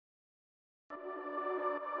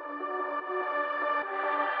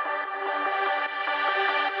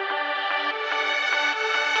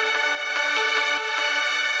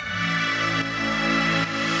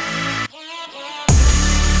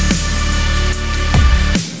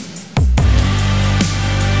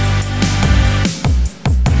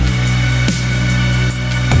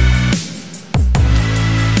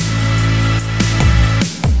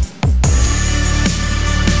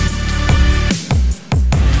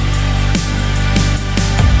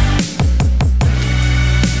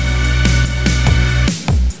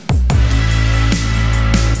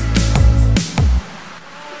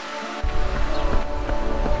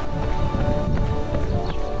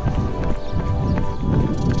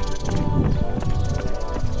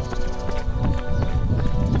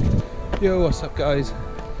Yo, what's up guys?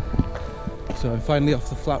 So I'm finally off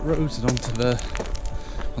the flat roads and onto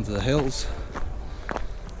the hills.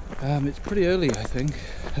 It's pretty early, I think.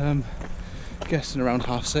 Guessing around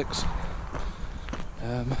 6:30.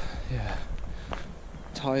 Yeah,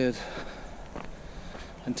 tired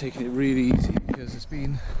and taking it really easy because it's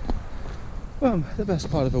been, well, the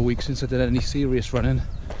best part of a week since I did any serious running.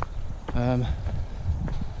 I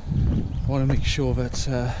want to make sure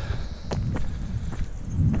that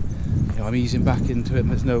I'm easing back into it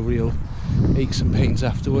and there's no real aches and pains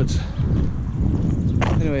afterwards.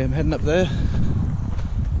 Anyway, I'm heading up there.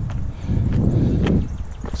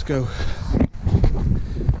 Let's go.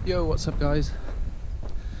 Yo, what's up guys?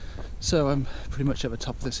 So I'm pretty much at the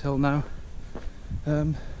top of this hill now.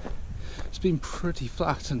 It's been pretty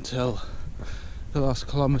flat until the last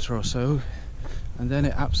kilometre or so, and then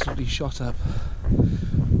it absolutely shot up.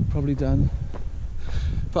 Probably done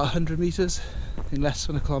about 100 metres in less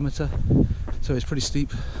than a kilometre, so it's pretty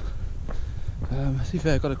steep. To be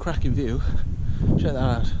fair, I've got a cracking view. Check that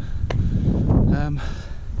out.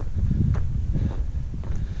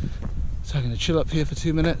 So I'm going to chill up here for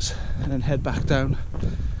 2 minutes and then head back down.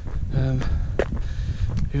 The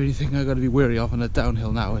only thing I've got to be wary of on a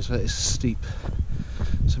downhill now is that it's steep,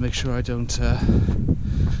 so make sure I don't come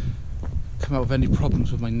out with any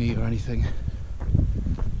problems with my knee or anything.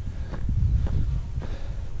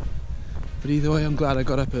 But either way, I'm glad I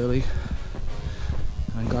got up early.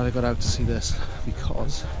 I'm glad I got out to see this,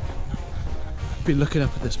 because I've been looking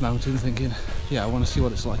up at this mountain thinking, yeah, I want to see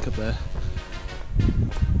what it's like up there.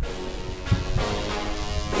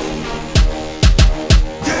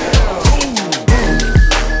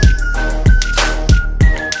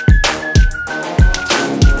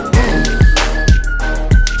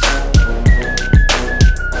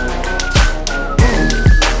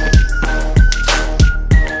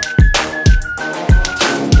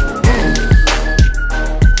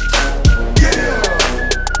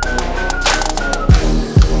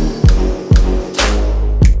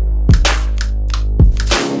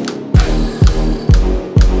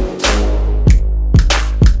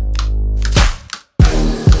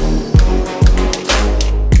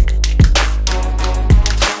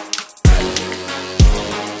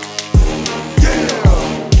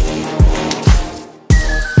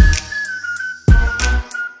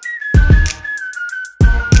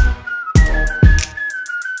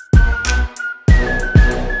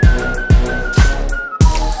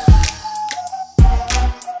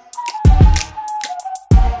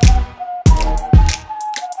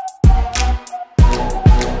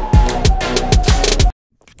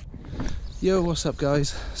 Yo, what's up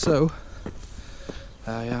guys? So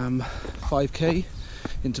I am 5k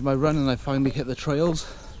into my run and I finally hit the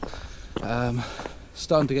trails.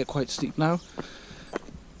 Starting to get quite steep now.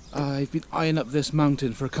 I've been eyeing up this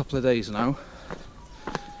mountain for a couple of days now.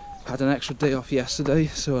 Had an extra day off yesterday,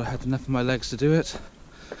 so I had enough of my legs to do it.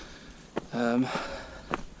 I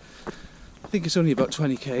think it's only about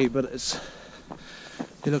 20k, but it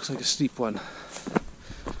looks like a steep one.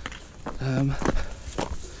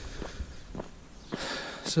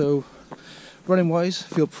 So running wise,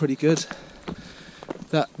 feel pretty good.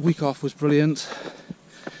 That week off was brilliant.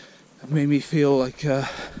 It made me feel like I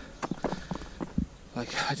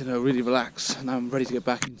don't know, really relaxed, and I'm ready to get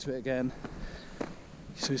back into it again.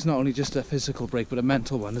 So it's not only just a physical break but a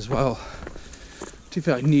mental one as well. To be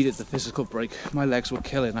fair, I needed the physical break. My legs were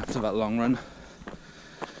killing after that long run.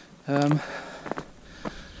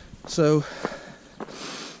 So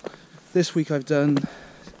this week I've done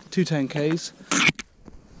 2 10Ks.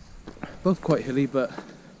 Both quite hilly, but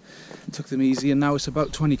took them easy, and now it's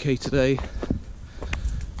about 20k today.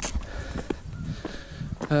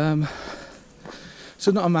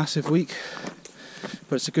 So not a massive week,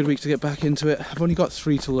 but it's a good week to get back into it. I've only got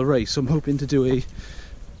 3 till the race, so I'm hoping to do a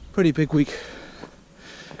pretty big week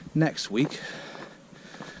next week.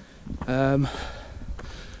 With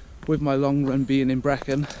my long run being in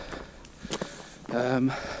Brecon.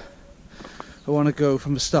 I want to go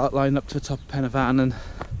from the start line up to the top of Pen y Fan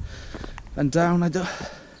and down.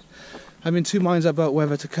 I'm in 2 minds about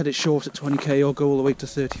whether to cut it short at 20k or go all the way to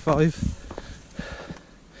 35.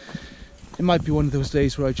 It might be one of those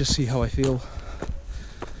days where I just see how I feel.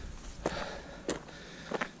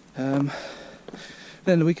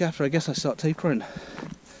 Then the week after, I guess I start tapering.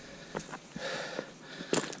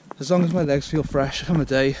 As long as my legs feel fresh on the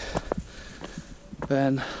day,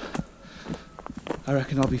 then I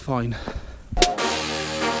reckon I'll be fine.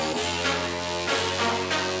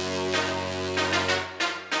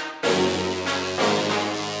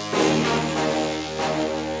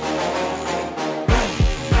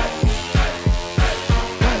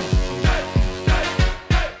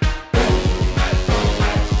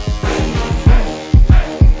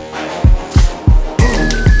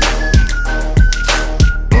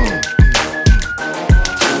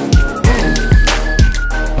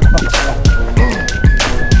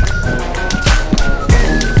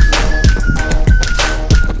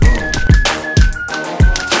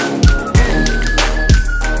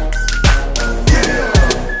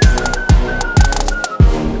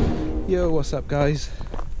 Yo, what's up guys?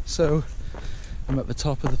 So I'm at the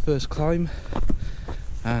top of the first climb,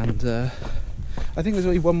 and I think there's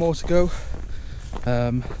only one more to go,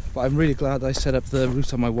 but I'm really glad I set up the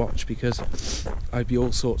route on my watch, because I'd be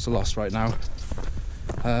all sorts of lost right now.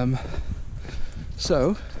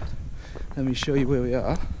 So let me show you where we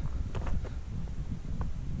are.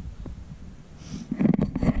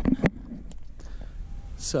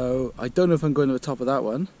 So I don't know if I'm going to the top of that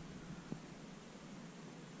one,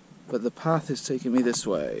 but the path is taking me this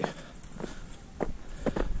way.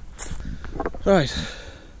 Right.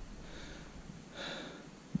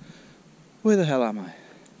 Where the hell am I?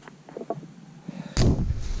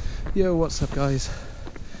 Yo, what's up guys?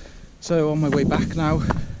 So on my way back now.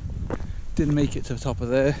 Didn't make it to the top of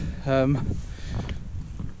there.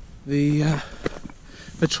 The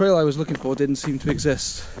trail I was looking for didn't seem to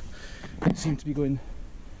exist. It seemed to be going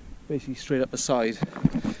basically straight up the side.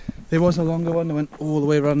 There was a longer one that went all the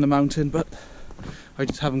way around the mountain, but I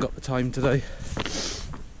just haven't got the time today.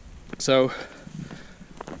 So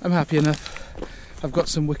I'm happy enough. I've got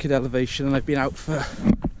some wicked elevation, and I've been out for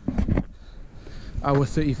hour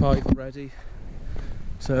 35 already.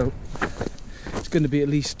 So it's going to be at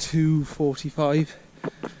least 2:45,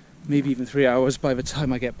 maybe even 3 hours by the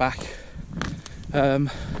time I get back. And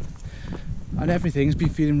everything's been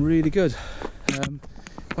feeling really good.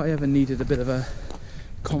 If I ever needed a bit of a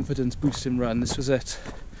confidence boosting run, this was it.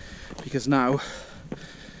 Because now,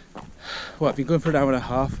 well, I've been going for an hour and a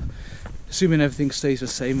half, assuming everything stays the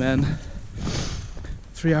same then.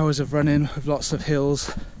 3 hours of running with lots of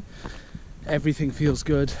hills. Everything feels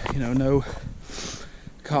good, you know, no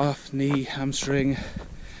calf, knee, hamstring,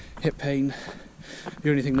 hip pain.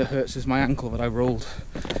 The only thing that hurts is my ankle that I rolled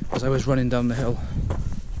as I was running down the hill.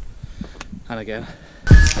 And again.